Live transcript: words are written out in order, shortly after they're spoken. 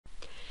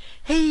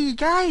Hey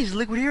guys,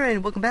 Liquid here,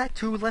 and welcome back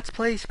to Let's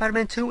Play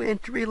Spider-Man 2 in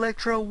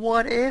Electro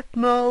What If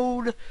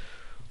mode.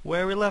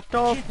 Where we left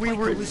off, we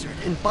were in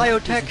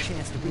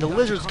biotech. The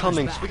lizard's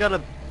coming, so we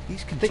gotta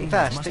think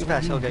fast,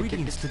 Okay,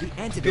 get this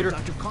computer.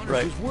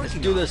 Right, let's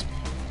do this.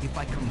 If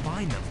I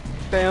combine them,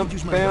 Bam, I could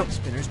use my bam, web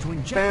spinners to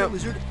inject bam. the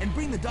lizard and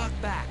bring the doc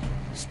back.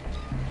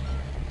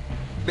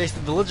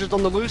 Basically, the lizard's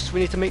on the loose.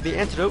 We need to make the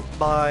antidote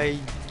by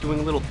doing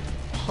a little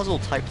puzzle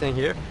type thing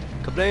here.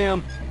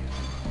 Kablam!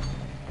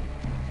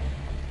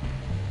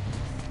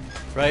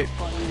 Right.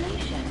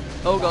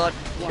 Oh god,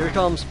 here he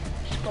comes.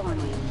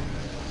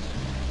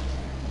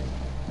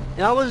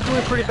 And I was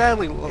doing pretty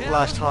badly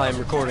last time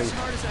recording.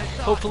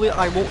 Hopefully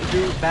I won't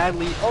do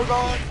badly. Oh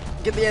god,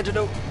 get the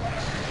antidote.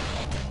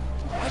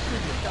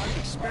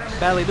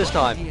 Badly this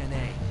time.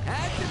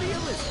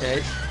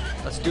 Okay,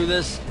 let's do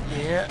this.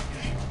 Yeah.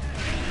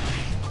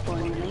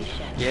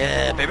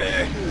 Yeah,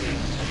 baby.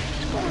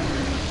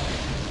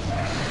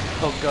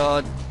 Oh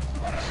god.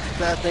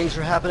 Bad things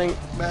are happening.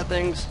 Bad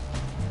things.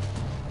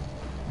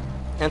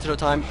 Antidote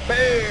time.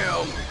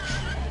 Bam!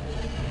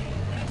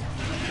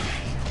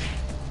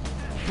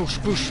 Boosh,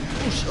 boosh,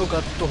 boosh. Oh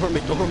god, don't hurt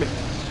me, don't hurt me.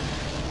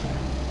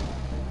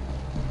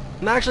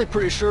 I'm actually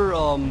pretty sure,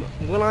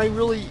 when I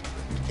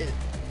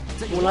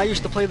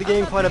used to play the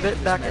game quite a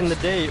bit back in the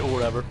day or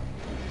whatever,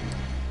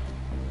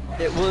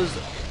 it was,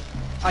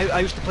 I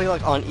used to play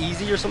like on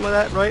easy or something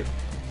like that, right?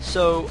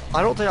 So,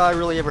 I don't think I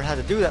really ever had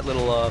to do that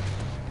little,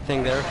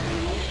 thing there.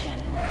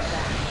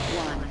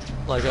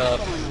 Like,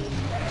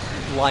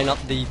 line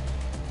up the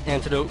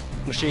antidote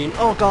machine.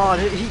 Oh god,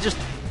 he's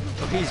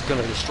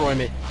gonna destroy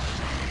me.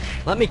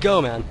 Let me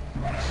go, man.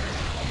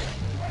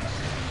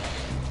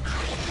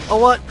 Oh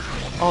what?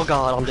 Oh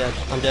god, I'm dead.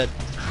 I'm dead.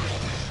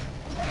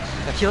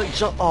 I feel like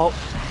jump. Oh,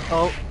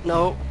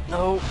 no,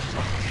 no.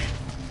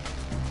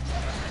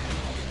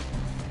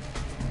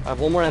 I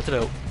have one more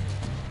antidote.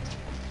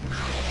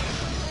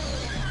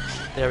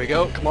 There we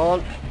go. Come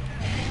on.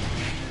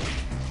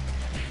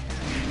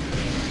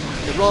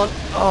 Good run.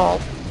 Oh.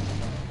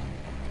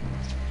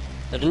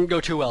 That didn't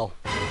go too well.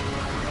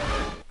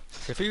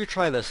 So if we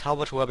try this, how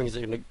much webbing is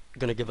it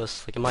gonna give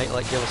us? Like, it might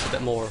like give us a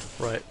bit more,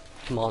 right?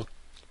 Come on.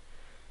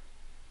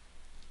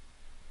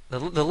 The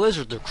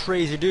lizard, they're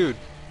crazy, dude.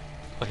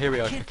 Oh, here we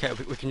are. Okay,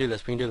 we can do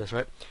this. We can do this,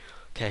 right?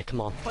 Okay, come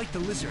on. Fight the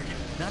lizard.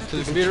 Not if to the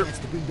there's computer. a chance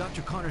to bring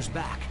Dr. Connors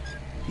back.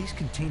 These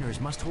containers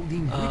must hold the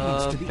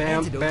ingredients to the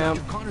bam, antidote bam.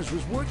 Dr. Connors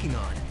was working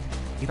on.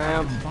 If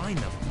Bam. I combine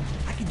them,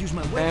 I could use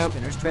my web Bam,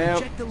 spinners to bam.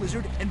 inject the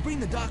lizard and bring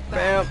the doc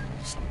back. Bam.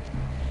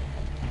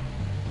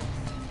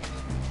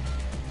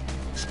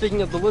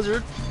 Speaking of the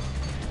lizard,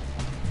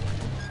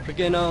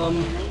 freaking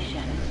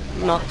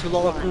not too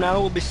long from now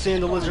we'll be seeing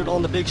the lizard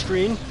on the big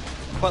screen.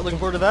 Quite looking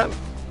forward to that.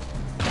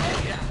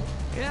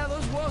 Yeah,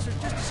 those walls are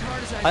just as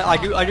hard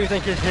as I do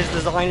think his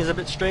design is a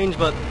bit strange,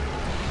 but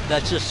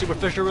that's just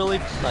superficial, really.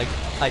 Like,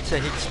 I'd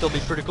say he'd still be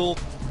pretty cool.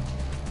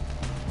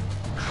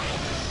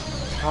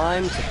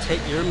 Time to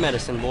take your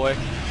medicine, boy.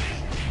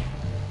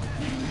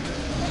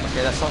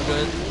 Okay, that's not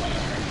good.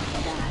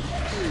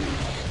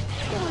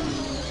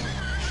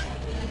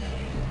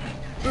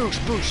 Boosh,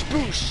 boosh,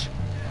 boosh!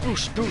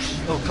 Boosh, boosh!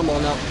 Oh, come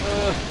on now.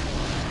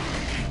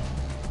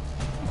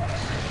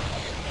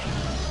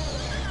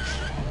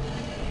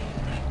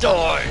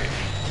 Die!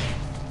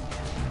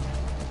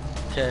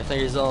 Okay, I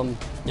think he's,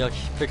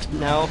 fixed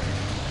now.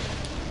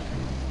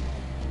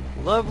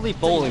 Lovely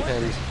bowling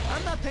pins.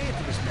 I'm not paying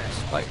for this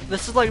mess. Right,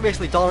 this is like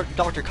basically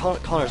Dr.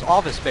 Connor's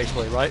office,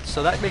 basically, right?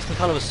 So that makes me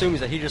kind of assume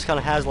that he just kind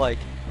of has, like,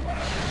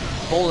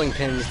 bowling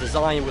pins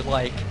designed with,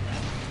 like,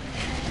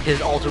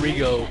 his alter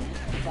ego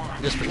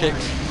just for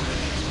kicks.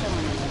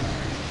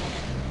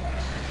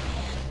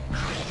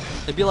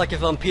 It'd be like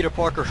if Peter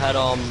Parker had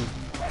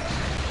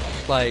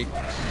like,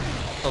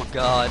 oh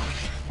god,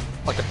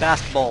 like a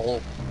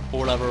basketball or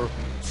whatever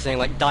saying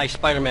like "Die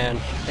Spider-Man"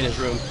 in his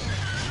room.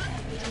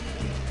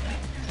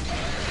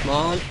 Come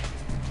on.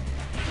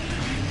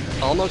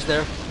 Almost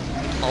there.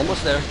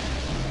 Almost there.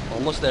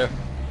 Almost there.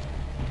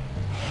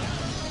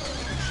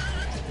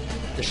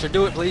 This should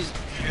do it, please.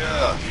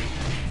 Yeah.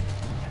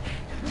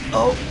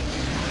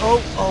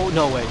 Oh,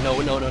 no way.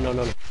 No.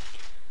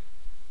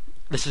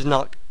 This is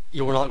not,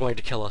 you are not going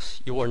to kill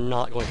us. You are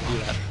not going to do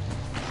that.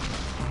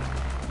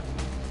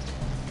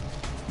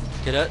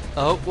 Get it?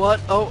 Oh,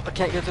 what? Oh, I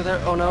can't get through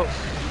there. Oh, no.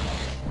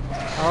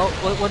 Oh,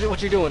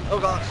 what you doing? Oh,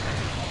 God.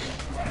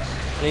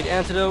 I need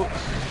antidote.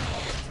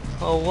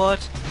 Oh,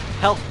 what?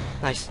 Health.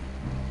 Nice.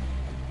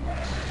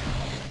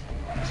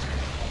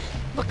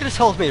 Look at his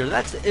health meter.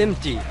 That's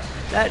empty.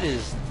 That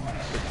is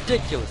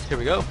ridiculous. Here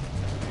we go.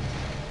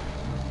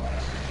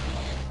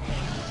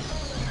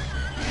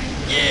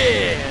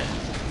 Yeah!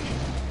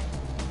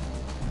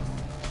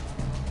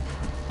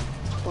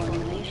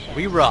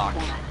 We rock.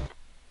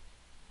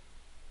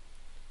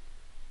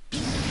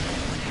 What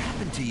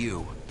happened to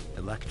you?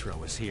 Electro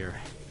was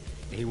here.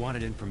 He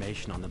wanted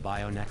information on the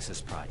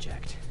BioNexus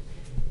project.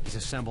 He's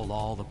assembled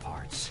all the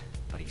parts,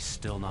 but he's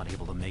still not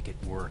able to make it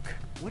work.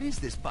 What is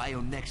this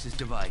BioNexus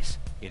device?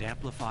 It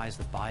amplifies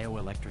the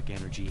bioelectric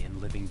energy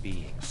in living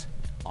beings.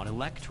 on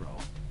Electro.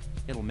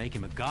 It'll make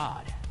him a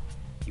god.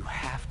 You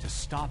have to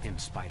stop him,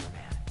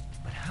 Spider-Man.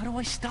 But how do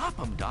I stop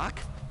him, Doc?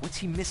 What's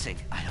he missing?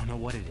 I don't know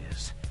what it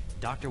is.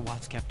 Dr.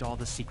 Watts kept all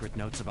the secret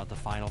notes about the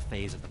final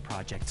phase of the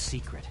project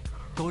secret.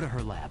 Go to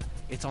her lab.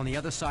 It's on the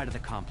other side of the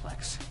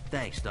complex.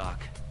 Thanks,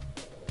 Doc.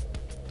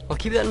 I'll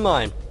keep that in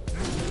mind.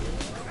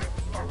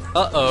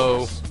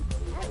 Uh-oh.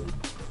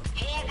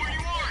 Hold where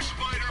you are,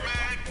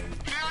 Spider-Man.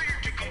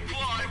 Failure to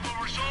comply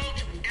will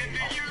result in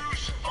the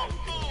use of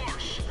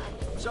force.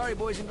 Sorry,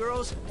 boys and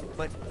girls,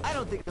 but I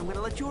don't think I'm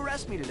gonna let you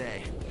arrest me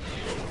today.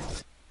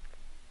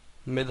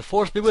 May the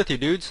force be with you,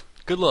 dudes.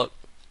 Good luck.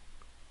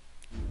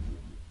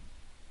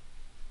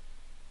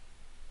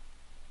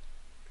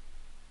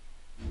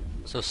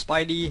 So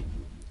Spidey,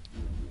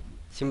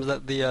 seems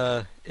that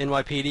the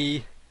NYPD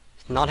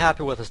is not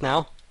happy with us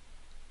now.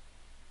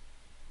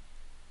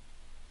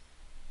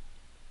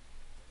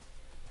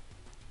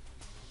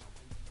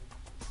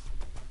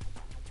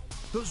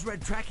 Those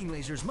red tracking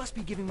lasers must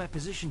be giving my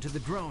position to the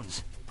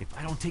drones. If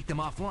I don't take them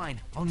offline,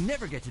 I'll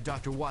never get to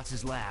Dr.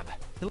 Watts' lab.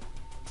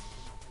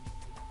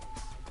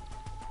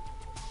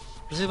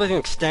 Just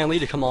expecting Stan Lee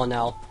to come on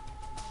now.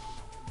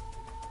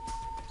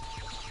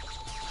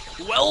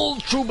 Well,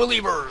 true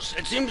believers,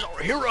 it seems our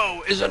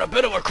hero is in a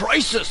bit of a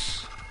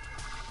crisis.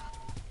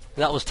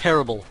 That was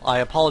terrible. I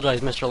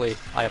apologize, Mr. Lee.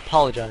 I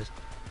apologize.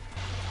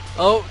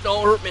 Oh,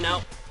 don't hurt me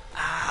now.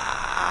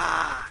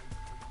 Ah!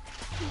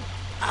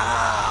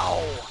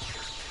 Ow!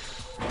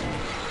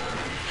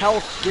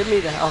 Health, give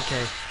me the...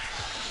 Okay.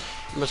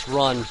 I must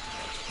run.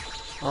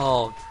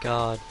 Oh,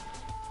 God.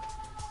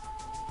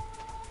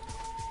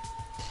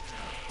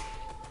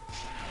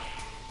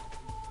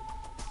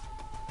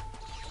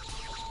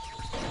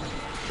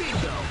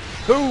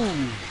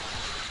 Boom!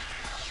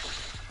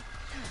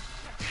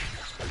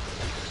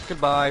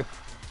 Goodbye.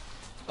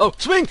 Oh,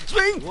 swing!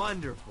 Swing!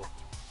 Wonderful.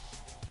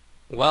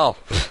 Well,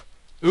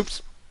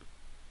 oops.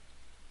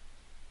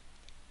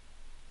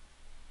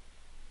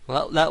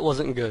 Well, that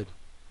wasn't good.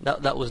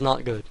 That was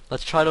not good.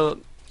 Let's try to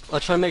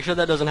make sure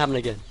that doesn't happen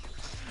again.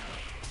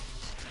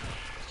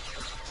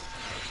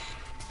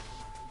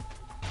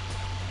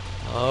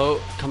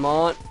 Oh, come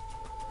on.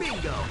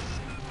 Bingo.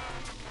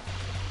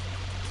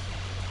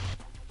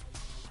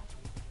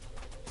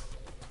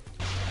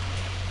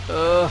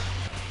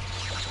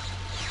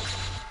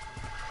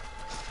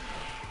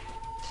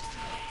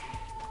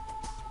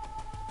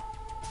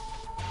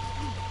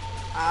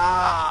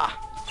 Ah!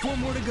 4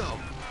 more to go.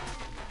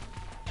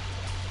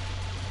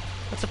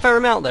 That's a fair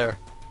amount there.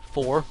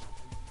 4.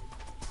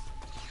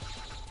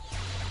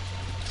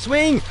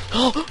 Swing!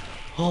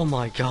 Oh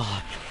my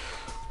God.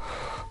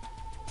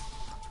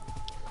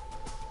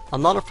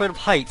 I'm not afraid of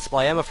heights, but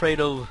I am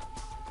afraid of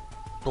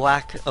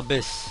black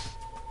abyss.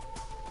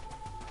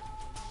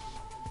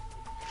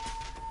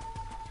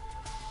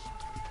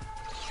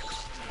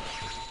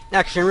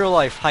 Actually, in real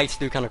life, heights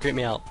do kind of creep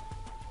me out.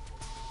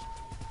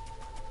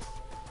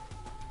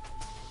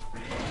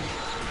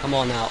 Come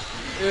on now.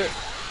 Hit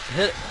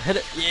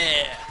it,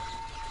 yeah!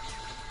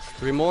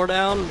 3 more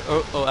down.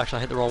 Oh, actually,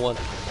 I hit the wrong one.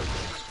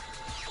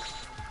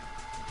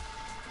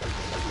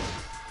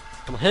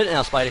 Come on, hit it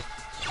now, Spidey.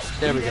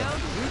 There we go.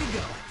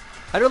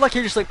 I do like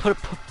you just like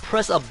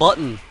press a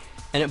button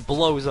and it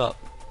blows up.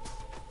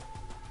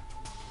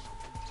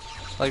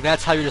 Like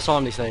that's how you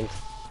disarm these things.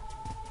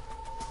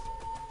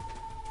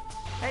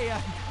 Hey,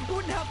 you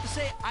wouldn't have to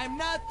say I'm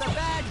not the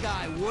bad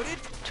guy, would it?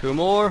 2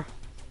 more.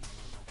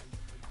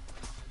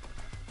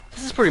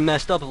 This is pretty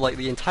messed up. Like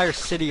the entire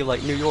city of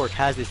like New York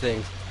has these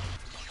things.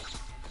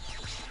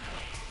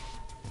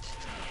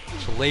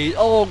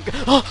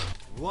 Oh!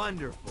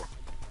 Wonderful.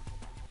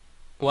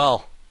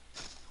 Well,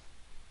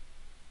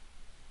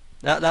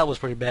 that was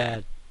pretty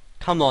bad.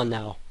 Come on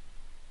now.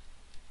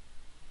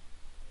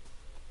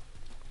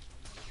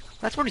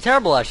 That's pretty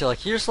terrible, actually.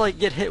 Like you just like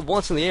get hit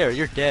once in the air,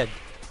 you're dead.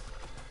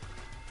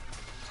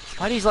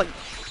 Spidey's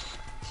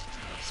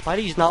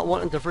not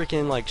wanting to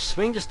freaking like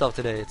swing to stuff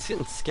today. It's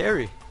getting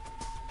scary.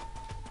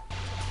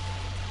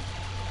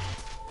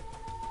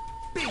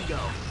 Bingo.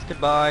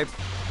 Goodbye.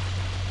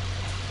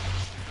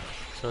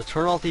 So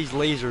turn off these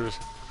lasers,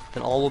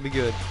 then all will be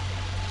good.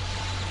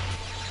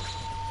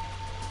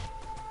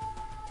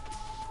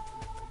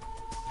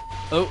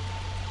 Oh.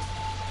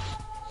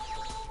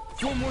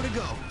 4 more to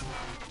go.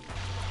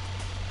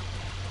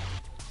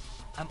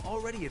 I'm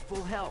already at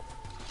full health.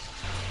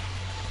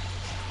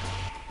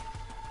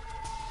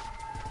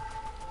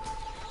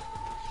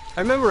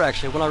 I remember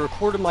actually when I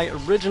recorded my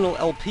original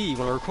LP,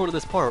 when I recorded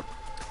this part,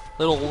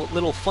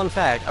 little fun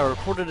fact, I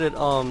recorded it,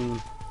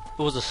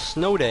 it was a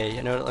snow day,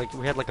 and like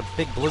we had like a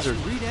big blizzard.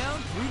 3 down,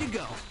 3 to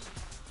go.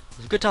 It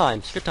was good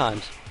times, good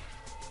times.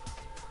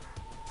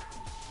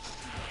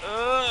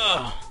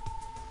 Ugh.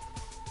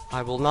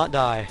 I will not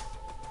die.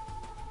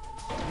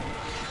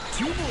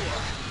 2 more.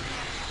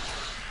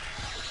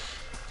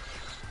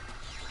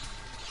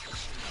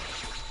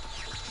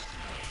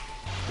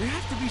 There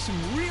have to be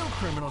some real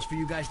criminals for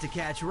you guys to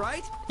catch,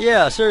 right?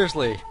 Yeah,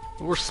 seriously.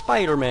 We're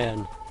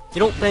Spider-Man. You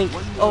don't think...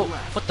 Oh,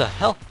 what the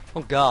hell?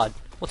 Oh god.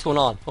 What's going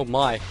on? Oh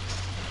my.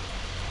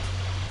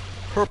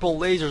 purple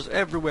lasers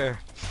everywhere.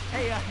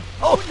 Hey,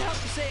 Oh! wouldn't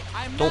have to say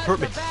I'm Don't not hurt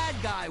the me. bad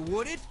guy,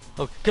 would it?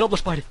 Oh, get up there,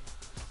 Spidey.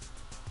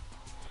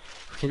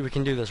 We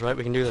can do this, right?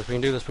 We can do this. We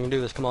can do this. We can do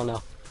this. Come on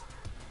now.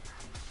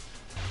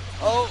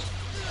 Oh.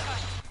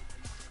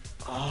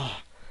 Oh.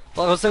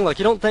 Well, I was saying, like,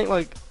 you don't think,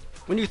 like,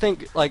 when you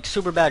think, like,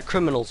 super bad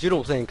criminals, you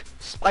don't think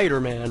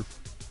Spider-Man.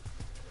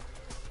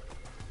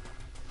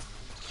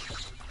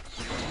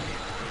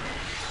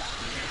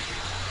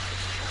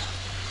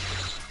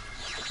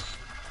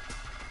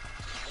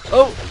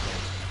 Oh!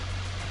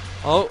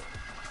 Oh!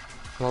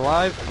 I'm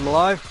alive. I'm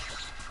alive.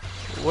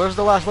 Where's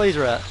the last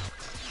laser at?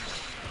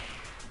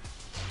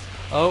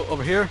 Oh,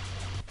 over here?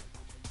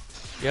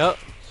 Yep.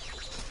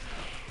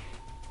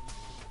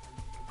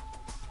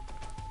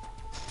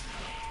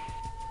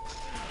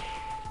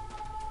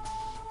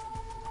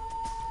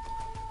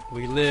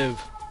 We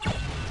live.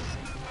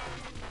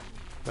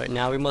 Right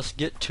now we must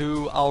get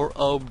to our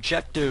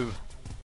objective.